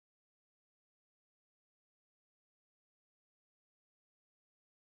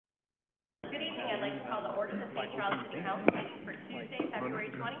please call the order of the St. Charles City Council for Tuesday, February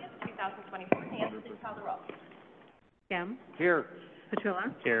 20th, 2024. Nancy, please call the roll. Gem. Here.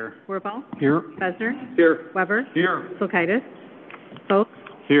 Petrilla. Here. Wirball. Here. Besner. Here. Weber. Here. Kulkaitis. Folk.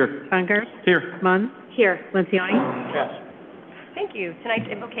 Here. Bungard. Here. Munn. Here. Lencioni. Yes. Thank you. Tonight's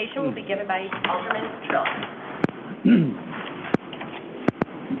invocation will be given by Alderman Trill.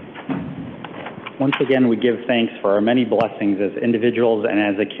 Once again, we give thanks for our many blessings as individuals and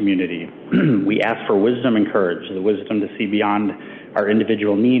as a community. We ask for wisdom and courage, the wisdom to see beyond our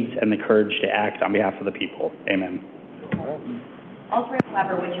individual needs and the courage to act on behalf of the people. Amen. Alderman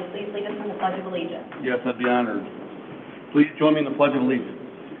Weber, would you please lead us in the Pledge of Allegiance? Yes, I'd be honored. Please join me in the Pledge of Allegiance.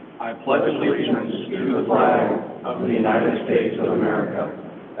 I pledge allegiance to the flag of the United States of America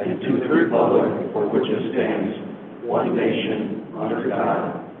and to the republic for which it stands, one nation, under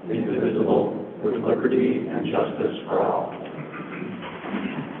God, indivisible, with liberty and justice for all.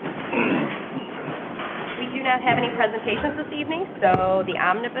 We do not have any presentations this evening, so the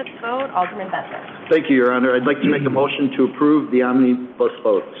omnibus vote, Alderman Besner. Thank you, Your Honor. I'd like to make a motion to approve the omnibus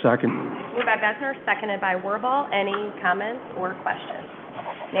vote. Second. Moved by Besner, seconded by Wirball. Any comments or questions?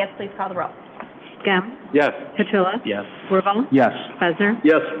 Nancy, please call the roll. Gem. Yes. Petrilla. Yes. Wirball. Yes. Besner.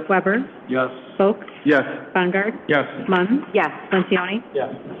 Yes. Weber. Yes. Folk. Yes. Bungard. Yes. Munn. Yes. Lencioni. Yes.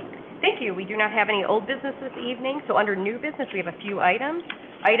 Thank you. We do not have any old business this evening, so under new business, we have a few items.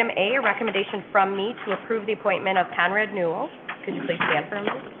 Item A, a recommendation from me to approve the appointment of Conrad Newell. Could you please stand for a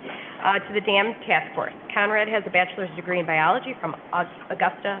minute? To the Dam Task Force. Conrad has a bachelor's degree in biology from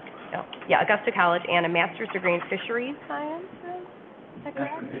Augusta College and a master's degree in fisheries sciences. Is that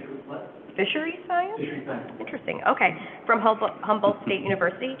correct? Fisheries science? Fisheries science. Interesting. Okay. From Humboldt State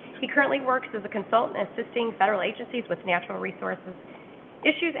University. He currently works as a consultant assisting federal agencies with natural resources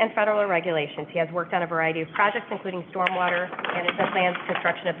issues and federal regulations. He has worked on a variety of projects, including stormwater management plans,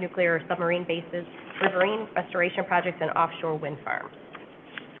 construction of nuclear or submarine bases, riverine restoration projects, and offshore wind farms.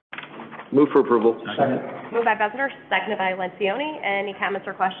 Move for approval. Second. Moved by Besner, seconded by Lencioni. Any comments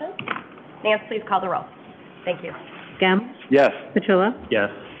or questions? Nancy, please call the roll. Thank you. Gem. Yes. Petrilla. Yes.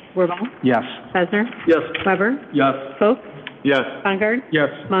 Wirball. Yes. Besner. Yes. Weber. Yes. Folk. Yes. Bungard. Yes.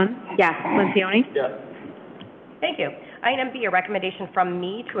 Munn. Yes. Lencioni. Yes. Thank you. Item B, a recommendation from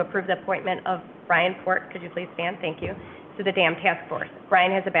me to approve the appointment of Brian Port. Could you please stand? Thank you. To the Dam Task Force.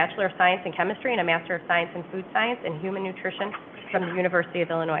 Brian has a Bachelor of Science in Chemistry and a Master of Science in Food Science and Human Nutrition from the University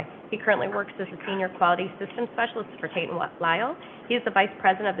of Illinois. He currently works as a Senior Quality Systems Specialist for Tate & Lyle. He is the Vice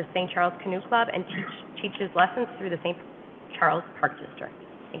President of the St. Charles Canoe Club and teaches lessons through the St. Charles Park District.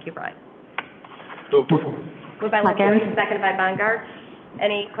 Thank you, Brian. Moved by Lencioni, seconded by Bongard.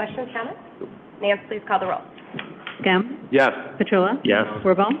 Any questions, comments? Nancy, please call the roll. Gem. Yes. Petrilla. Yes.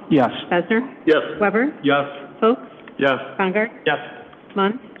 Wirball. Yes. Besner. Yes. Weber. Yes. Folk. Yes. Bungard. Yes.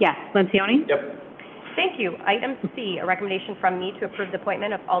 Munn. Yes. Lencioni. Yep. Thank you. Item C, a recommendation from me to approve the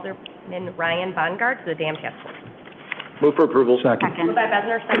appointment of Alderman Ryan Bongard to the Dam Task Force. Move for approval. Second. Moved by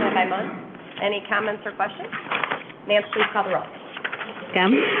Besner, seconded by Munn. Any comments or questions? Nancy, please call the roll.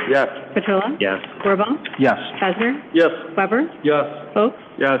 Gem. Yes. Petrilla. Yes. Wirball. Yes. Besner. Yes. Weber. Yes. Folk.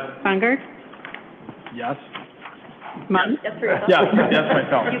 Yes. Bungard. Yes. Munn. Just for yourself? Yes. Yes,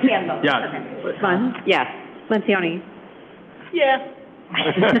 myself. You can vote. Yes. Okay. Munn. Yes. Lencioni. Yeah.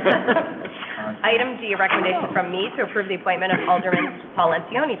 Item D, a recommendation from me to approve the appointment of Alderman Paul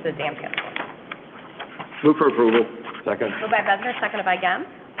Lencioni to the Dam Task Force. Move for approval. Second. Moved by Besner, seconded by Gem.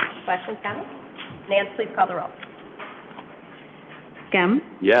 Questions, comments? Nancy, please call the roll. Gem.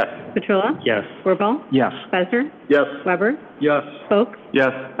 Yes. Petrilla. Yes. Wirball. Yes. Besner. Yes. Weber. Yes. Folk.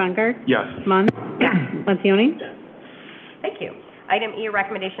 Yes. Bungard. Yes. Munn. Yes. Lencioni. Thank you. Item E, a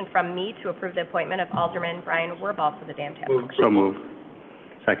recommendation from me to approve the appointment of Alderman Brian Wirball to the Dam Task Force. So moved.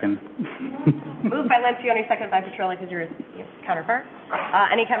 Second. Moved by Lencioni, seconded by Petrilla, because you're his counterpart.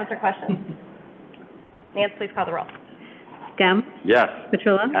 Any comments or questions? Nancy, please call the roll. Gem. Yes.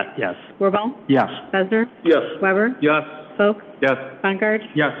 Petrilla. Yes. Wirball. Yes. Besner. Yes. Weber. Yes. Folk. Yes. Bungard.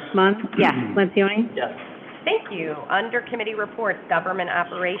 Yes. Munn. Yes. Lencioni. Yes. Thank you. Under committee reports, government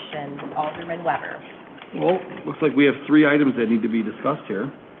operations, Alderman Weber. Well, looks like we have 3 items that need to be discussed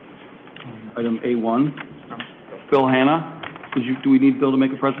here. Item A1. Bill Hanna, do we need Bill to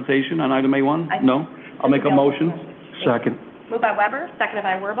make a presentation on item A1? No? I'll make a motion. Second. Moved by Weber, seconded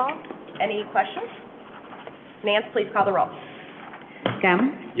by Wirball. Any questions? Nancy, please call the roll.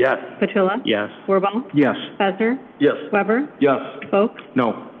 Gem. Yes. Petrilla. Yes. Wirball. Yes. Besner. Yes. Weber. Yes. Folk.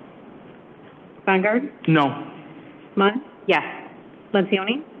 No. Bungard. No. Munn. Yes.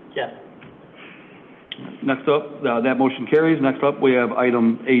 Lencioni. Yes. Next up, that motion carries. Next up, we have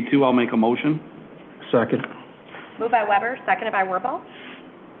item A2. I'll make a motion. Second. Moved by Weber, seconded by Wirball.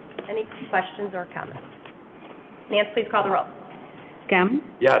 Any questions or comments? Nance, please call the roll. Gem,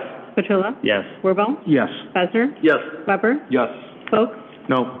 Yes. Spatula, Yes. Wirball, Yes. Besser, Yes. Weber, Yes. Folks,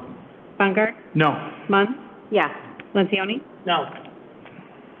 No. Bungard, No. Munn. Yes. Lencioni? No.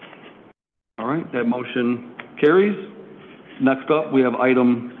 All right, that motion carries. Next up, we have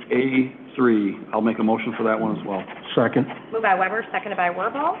item A3. I'll make a motion for that one as well. Second. Moved by Weber, seconded by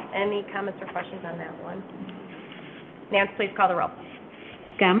Wirball. Any comments or questions on that one? Nance, please call the roll.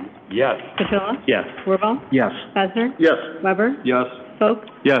 Gem, Yes. Spatula, Yes. Wirball, Yes. Besser, Yes. Weber, Yes. Folks,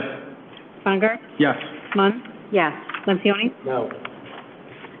 Yes. Bungard, Yes. Munn. Yes. Lencioni? No.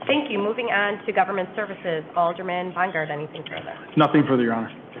 Thank you. Moving on to Government Services, Alderman Bongard, anything further? Nothing further, Your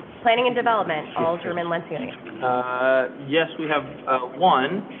Honor. Planning and Development, Alderman Lencioni. Yes, we have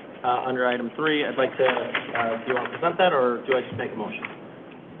one under item 3. I'd like to, do you want to present that, or do I just make a motion?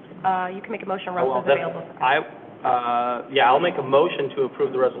 You can make a motion, Well, Russ is that's- available. I'll make a motion to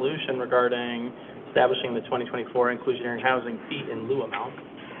approve the resolution regarding establishing the 2024 inclusionary housing fee in lieu amount.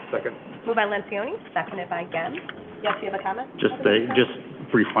 Second. Moved by Lencioni, seconded by Gem. Yes, you have a comment? Just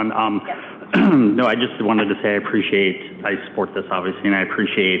brief one. Yes. No, I just wanted to say I support this obviously, and I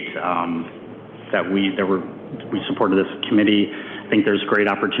appreciate that we supported this committee. I think there's great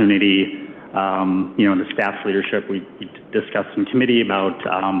opportunity. In the staff's leadership, we discussed in committee about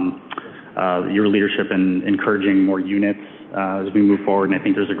your leadership in encouraging more units as we move forward, and I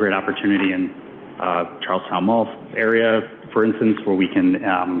think there's a great opportunity in Charlestown Mall area, for instance, where we can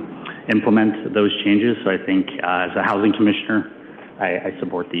implement those changes. So I think as a housing commissioner, I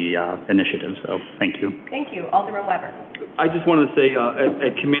support the initiative, so thank you. Thank you. Alderman Weber. I just wanted to say,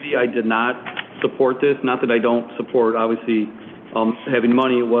 at committee, I did not support this. Not that I don't support, obviously, having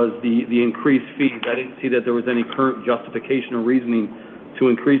money. It was the increased fees. I didn't see that there was any current justification or reasoning to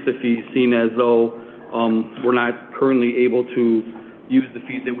increase the fees, seen as though we're not currently able to use the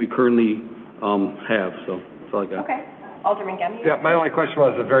fees that we currently have. So that's all I got. Okay. Alderman Gem. Yeah, my only question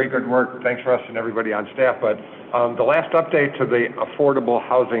was, very good work. Thanks for us and everybody on staff. But the last update to the affordable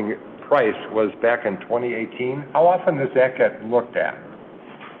housing price was back in 2018. How often does that get looked at?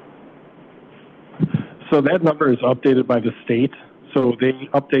 So that number is updated by the state. So they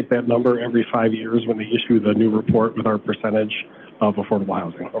update that number every 5 years when they issue the new report with our percentage of affordable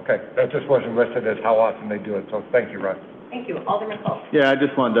housing. Okay, that just wasn't listed as how often they do it. So thank you, Russ. Thank you. Alderman Polk. Yeah, I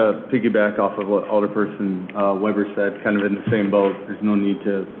just wanted to piggyback off of what Alderperson Weber said, kind of in the same boat. There's no need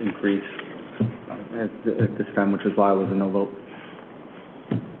to increase at this time, which is why it was a no vote.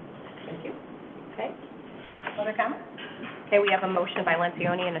 Thank you. Okay. Other comments? Okay, we have a motion by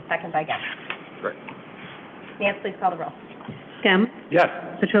Lencioni and a second by Gem. Right. Nance, please call the roll. Gem, Yes.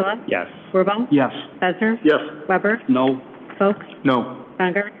 Spatula, Yes. Wirball, Yes. Besser, Yes. Weber, No. Folks, No.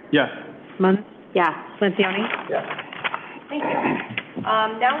 Bungard, Yes. Munn. Yes. Lencioni? Yes. Thank you.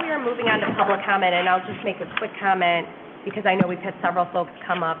 Now we are moving on to public comment, and I'll just make a quick comment because I know we've had several folks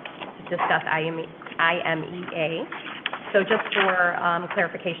come up to discuss IMEA. So just for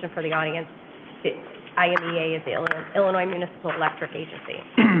clarification for the audience, the IMEA is the Illinois Municipal Electric Agency.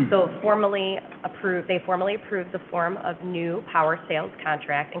 So they formally approved the form of new power sales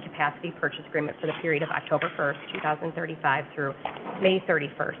contract and capacity purchase agreement for the period of October 1st, 2035 through May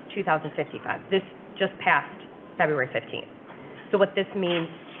 31st, 2055. This just passed February 15th. So what this means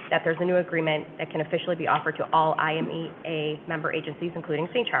that there's a new agreement that can officially be offered to all IMEA member agencies, including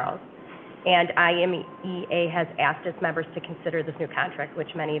St. Charles. And IMEA has asked its members to consider this new contract,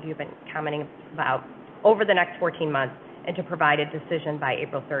 which many of you have been commenting about, over the next 14 months, and to provide a decision by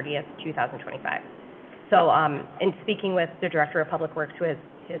April 30th, 2025. So in speaking with the Director of Public Works, who has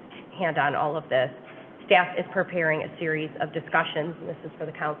his hand on all of this, staff is preparing a series of discussions, and this is for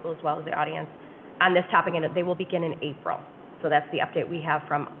the council as well as the audience, on this topic, and they will begin in April. So that's the update we have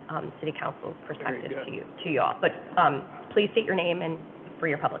from City Council's perspective to you all. But please state your name and for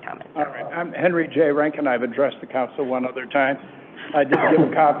your public comment. All right. I'm Henry J. Rankin. I've addressed the council one other time. I did give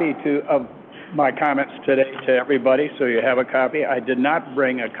a copy of my comments today to everybody, so you have a copy. I did not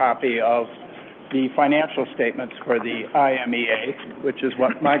bring a copy of the financial statements for the IMEA, which is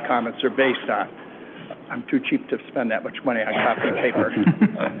what my comments are based on. I'm too cheap to spend that much money on copy paper.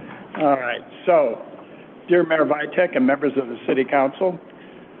 All right. So, dear Mayor Vitek and members of the City Council,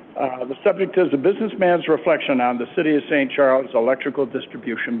 the subject is a businessman's reflection on the City of St. Charles electrical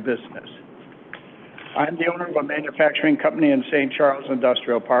distribution business. I'm the owner of a manufacturing company in St. Charles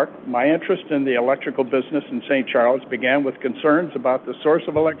Industrial Park. My interest in the electrical business in St. Charles began with concerns about the source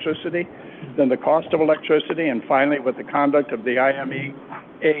of electricity, then the cost of electricity, and finally with the conduct of the IMEA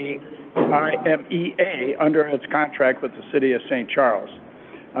under its contract with the City of St. Charles.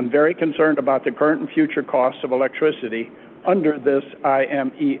 I'm very concerned about the current and future costs of electricity, under this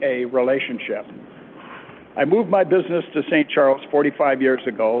IMEA relationship. I moved my business to St. Charles 45 years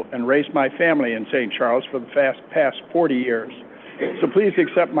ago and raised my family in St. Charles for the past 40 years. So please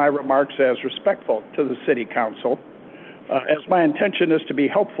accept my remarks as respectful to the City Council, as my intention is to be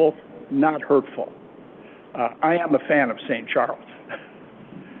helpful, not hurtful. I am a fan of St. Charles.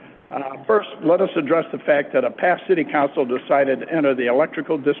 First, let us address the fact that a past City Council decided to enter the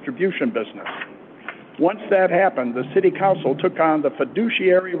electrical distribution business. Once that happened, the City Council took on the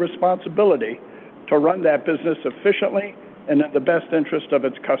fiduciary responsibility to run that business efficiently and in the best interest of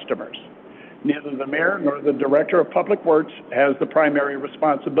its customers. Neither the mayor nor the director of public works has the primary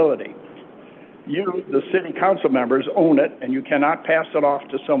responsibility. You, the city council members, own it, and you cannot pass it off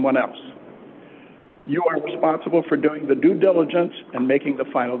to someone else. You are responsible for doing the due diligence and making the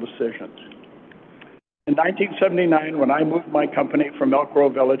final decisions. In 1979, when I moved my company from Elk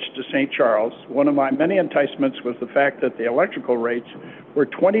Grove Village to St. Charles, one of my many enticements was the fact that the electrical rates were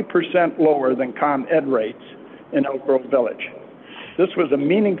 20% lower than ComEd rates in Elk Grove Village. This was a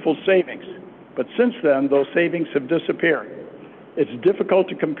meaningful savings, but since then, those savings have disappeared. It's difficult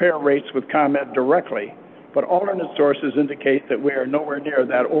to compare rates with ComEd directly, but alternate sources indicate that we are nowhere near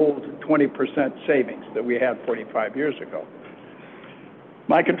that old 20% savings that we had 45 years ago.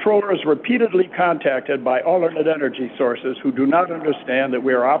 My controller is repeatedly contacted by alternate energy sources who do not understand that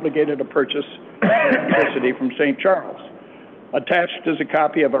we are obligated to purchase electricity from St. Charles. Attached is a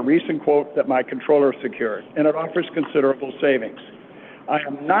copy of a recent quote that my controller secured, and it offers considerable savings. I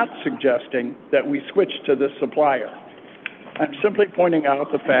am not suggesting that we switch to this supplier. I'm simply pointing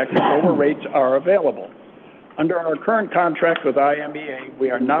out the fact that lower rates are available. Under our current contract with IMEA,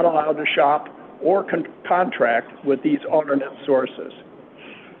 we are not allowed to shop or contract with these alternate sources.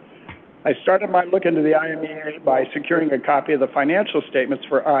 I started my look into the IMEA by securing a copy of the financial statements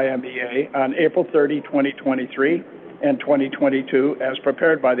for IMEA on April 30, 2023 and 2022 as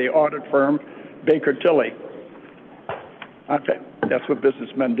prepared by the audit firm Baker Tilly. That's what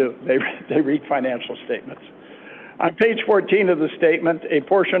businessmen do. They read financial statements. On page 14 of the statement, a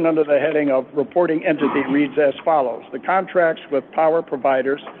portion under the heading of reporting entity reads as follows. The contracts with power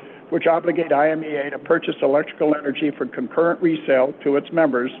providers which obligate IMEA to purchase electrical energy for concurrent resale to its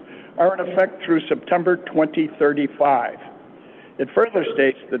members are in effect through September 2035. It further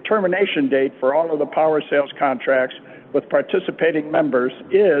states the termination date for all of the power sales contracts with participating members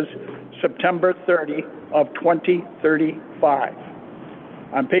is September 30 of 2035.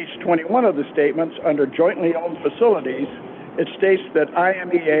 On page 21 of the statements, under jointly owned facilities, it states that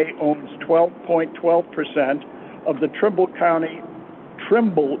IMEA owns 12.12% of the Trimble County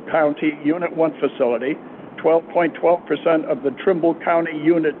Unit 1 facility, 12.12% of the Trimble County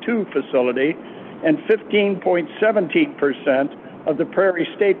Unit 2 facility, and 15.17% of the Prairie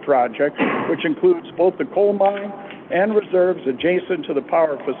State project, which includes both the coal mine and reserves adjacent to the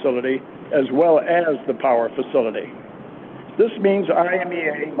power facility, as well as the power facility. This means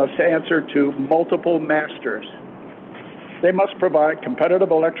IMEA must answer to multiple masters. They must provide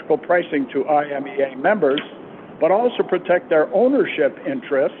competitive electrical pricing to IMEA members, but also protect their ownership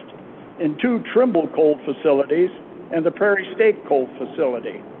interest in 2 Trimble coal facilities and the Prairie State coal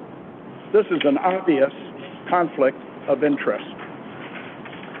facility. This is an obvious conflict of interest.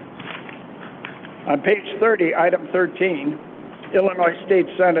 On page 30, item 13, Illinois State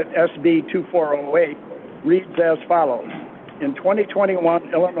Senate SB 2408 reads as follows. In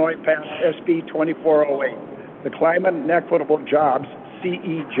 2021, Illinois passed SB 2408, the Climate and Equitable Jobs,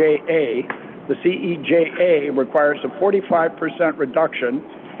 CEJA. The CEJA requires a 45% reduction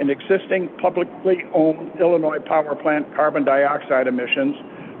in existing publicly owned Illinois power plant carbon dioxide emissions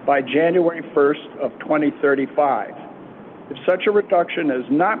by January 1st of 2035. If such a reduction is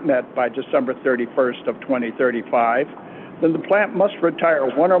not met by December 31st of 2035, then the plant must retire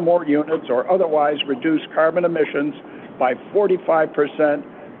 1 or more units or otherwise reduce carbon emissions by 45%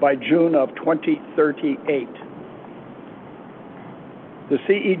 by June of 2038. The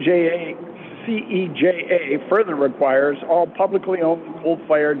CEJA further requires all publicly owned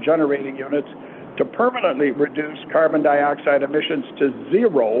coal-fired generating units to permanently reduce carbon dioxide emissions to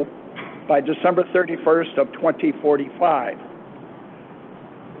 0 by December 31st of 2045.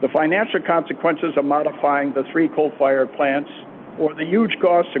 The financial consequences of modifying the 3 coal-fired plants or the huge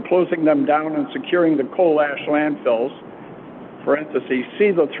costs of closing them down and securing the coal ash landfills, parentheses, see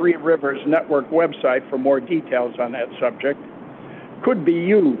the Three Rivers Network website for more details on that subject, could be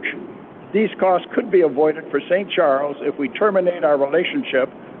huge. These costs could be avoided for St. Charles if we terminate our relationship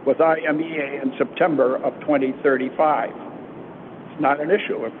with IMEA in September of 2035. It's not an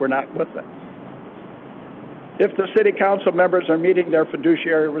issue if we're not with them. If the city council members are meeting their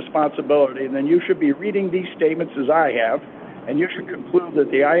fiduciary responsibility, then you should be reading these statements as I have, and you should conclude that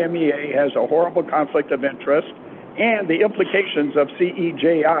the IMEA has a horrible conflict of interest, and the implications of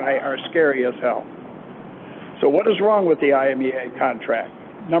CEJI are scary as hell. So what is wrong with the IMEA contract?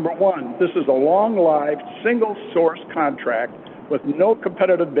 Number one, this is a long-lived, single-source contract with no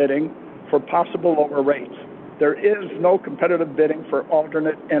competitive bidding for possible lower rates. There is no competitive bidding for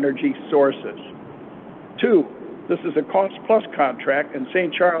alternate energy sources. Two, this is a cost-plus contract, and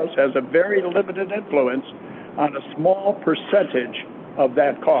St. Charles has a very limited influence on a small percentage of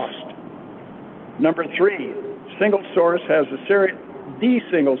that cost. Number three, the single source has a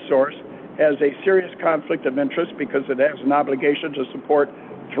serious conflict of interest because it has an obligation to support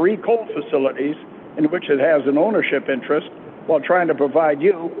 3 coal facilities in which it has an ownership interest while trying to provide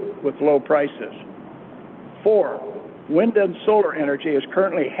you with low prices. 4, wind and solar energy is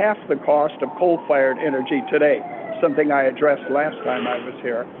currently half the cost of coal-fired energy today, something I addressed last time I was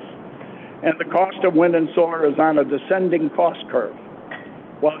here. And the cost of wind and solar is on a descending cost curve.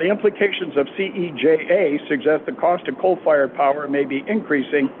 While the implications of CEJA suggest the cost of coal-fired power may be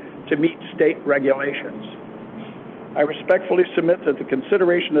increasing to meet state regulations. I respectfully submit that with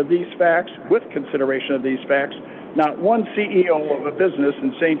consideration of these facts, not one CEO of a business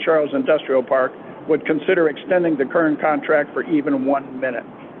in St. Charles Industrial Park would consider extending the current contract for even 1 minute.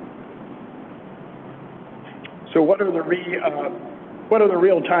 So what are the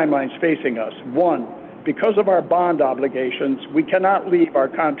real timelines facing us? 1, because of our bond obligations, we cannot leave our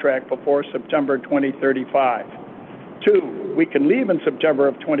contract before September 2035. 2, we can leave in September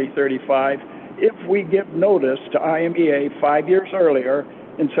of 2035 if we give notice to IMEA 5 years earlier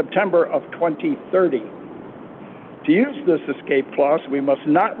in September of 2030. To use this escape clause, we must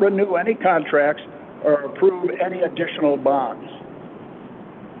not renew any contracts or approve any additional bonds.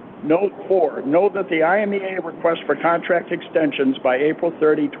 Note 4, note that the IMEA request for contract extensions by April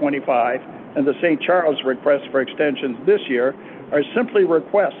 30, 25, and the St. Charles request for extensions this year are simply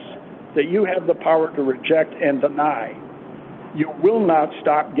requests that you have the power to reject and deny. You will not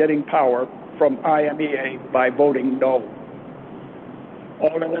stop getting power from IMEA by voting no.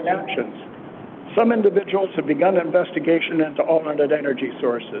 Alternate actions. Some individuals have begun an investigation into alternate energy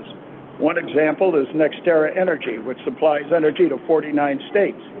sources. One example is NextEra Energy, which supplies energy to 49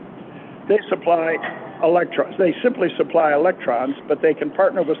 states. They simply supply electrons, but they can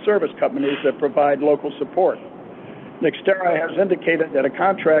partner with service companies that provide local support. NextEra has indicated that a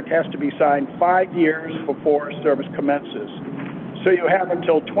contract has to be signed 5 years before service commences. So you have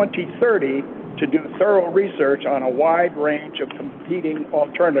until 2030 to do thorough research on a wide range of competing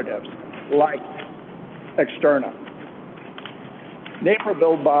alternatives, like Externa.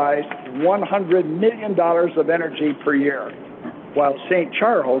 Naperville buys $100 million of energy per year, while St.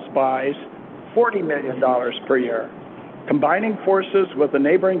 Charles buys $40 million per year. Combining forces with a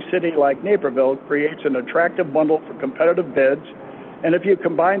neighboring city like Naperville creates an attractive bundle for competitive bids, and if you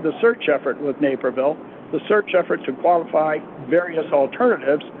combine the search effort with Naperville, the search effort to qualify various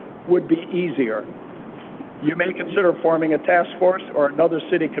alternatives would be easier. You may consider forming a task force or another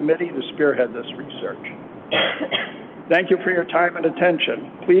city committee to spearhead this research. Thank you for your time and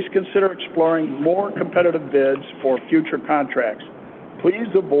attention. Please consider exploring more competitive bids for future contracts. Please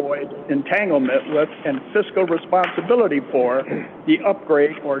avoid entanglement with and fiscal responsibility for the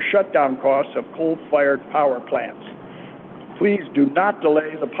upgrade or shutdown costs of coal-fired power plants. Please do not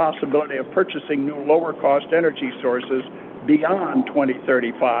delay the possibility of purchasing new lower-cost energy sources beyond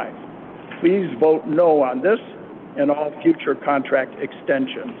 2035. Please vote no on this and all future contract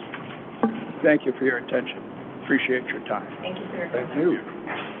extensions. Thank you for your attention. Appreciate your time. Thank you, sir. Thank you.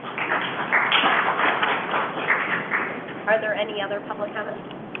 Are there any other public comments?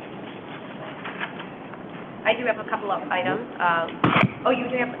 I do have a couple of items. Oh, you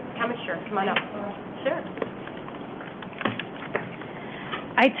do have comments? Sure, come on up. Sure.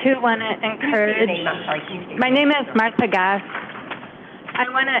 I too want to encourage. Your name, I'm sorry. Can you state My name is Martha Goss. I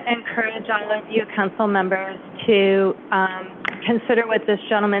want to encourage all of you council members to consider what this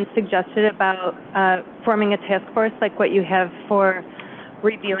gentleman suggested about forming a task force like what you have for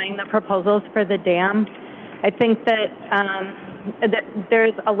reviewing the proposals for the dam. I think that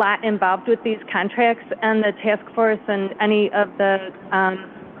there's a lot involved with these contracts, and the task force and any of the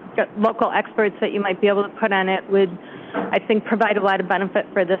local experts that you might be able to put on it would, I think, provide a lot of benefit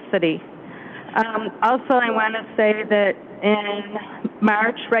for this city. Also, I want to say that in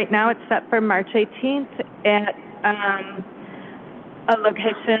March, right now it's set for March 18th at a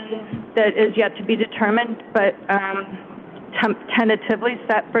location that is yet to be determined, but tentatively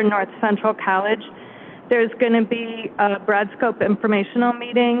set for North Central College. There's going to be a broad scope informational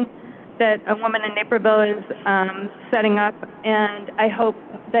meeting. that a woman in Naperville is setting up, and I hope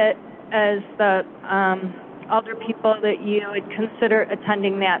that as the alder people that you would consider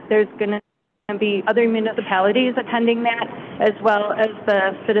attending that. There's going to be other municipalities attending that, as well as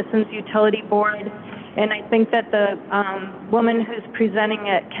the Citizens Utility Board. And I think that the woman who's presenting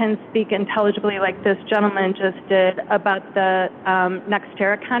it can speak intelligibly, like this gentleman just did, about the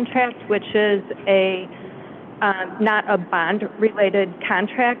Nextera contract, which is a not a bond-related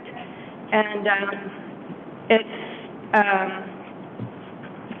contract, and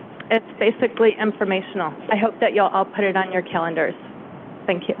it's basically informational. I hope that you'll all put it on your calendars.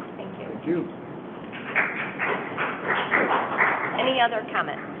 Thank you. Thank you. Thank you. Any other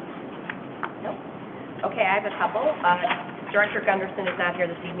comments? Nope. Okay, I have a couple. Director Gunderson is not here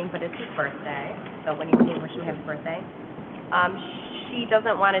this evening, but it's his birthday, so when you wish him happy birthday. She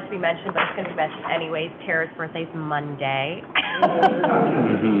doesn't want it to be mentioned, but it's going to be mentioned anyways. Tara's birthday's Monday.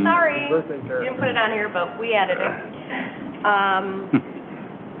 Sorry, we didn't put it on here, but we added it.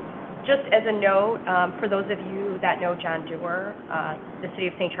 Just as a note, for those of you that know John Dewar, the city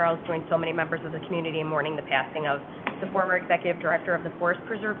of St. Charles joined so many members of the community in mourning the passing of the former executive director of the Forest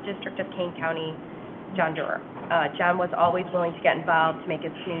Preserve District of Kane County, John Dewar. John was always willing to get involved to make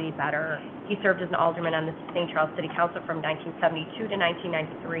his community better. He served as an alderman on the St. Charles City Council from 1972 to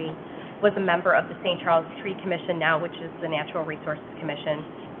 1993, was a member of the St. Charles Tree Commission now, which is the Natural Resources Commission,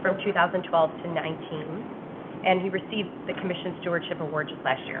 from 2012 to 19, and he received the Commission Stewardship Award just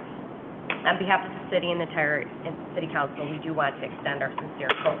last year. On behalf of the city and the entire city council, we do want to extend our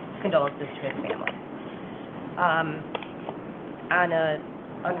sincere condolences to his family. On an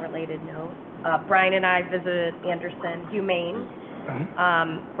unrelated note, Brian and I visited Anderson Humane.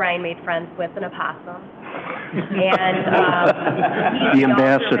 Brian made friends with an opossum. And The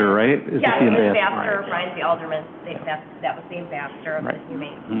ambassador, right? Is yeah, it the the ambassador. Brian's the alderman. That was the ambassador of the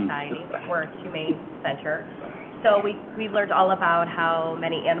Humane Society, or Humane Center. So we learned all about how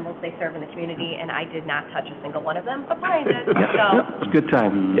many animals they serve in the community, and I did not touch a single one of them, but Brian did. So It's a good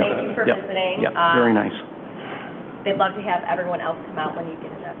time. thank you for visiting. Very nice. They'd love to have everyone else come out when you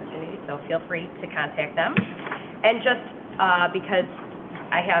get an opportunity, so feel free to contact them. And just because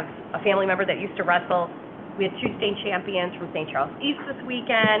I have a family member that used to wrestle, we had 2 state champions from St. Charles East this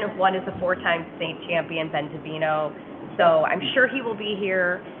weekend. One is a 4-time state champion, Ben Davino. So I'm sure he will be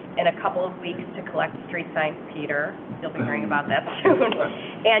here in a couple of weeks to collect street signs, Peter. You'll be hearing about that soon.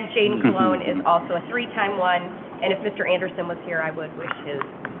 And Jaden Cologne is also a 3-time one. And if Mr. Anderson was here, I would wish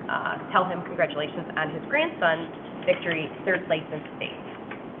tell him congratulations on his grandson's victory, 3rd place in state.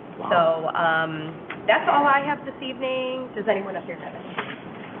 Wow. So that's all I have this evening. Does anyone up here have anything?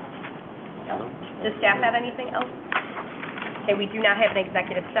 No? Does staff have anything else? Okay, we do not have an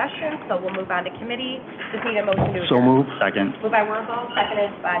executive session, so we'll move on to committee. Just need a motion to adjourn. So moved. Second. Moved by Wirball,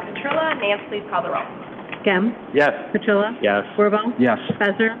 seconded by Petrilla. Nance, please call the roll. Skem? Yes. Petrilla? Yes. Wirball? Yes.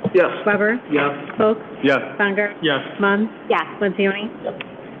 Besser? Yes. Weber? Yes. Folks? Yes. Conger? Yes. Munn? Yes. Lencioni? Yes.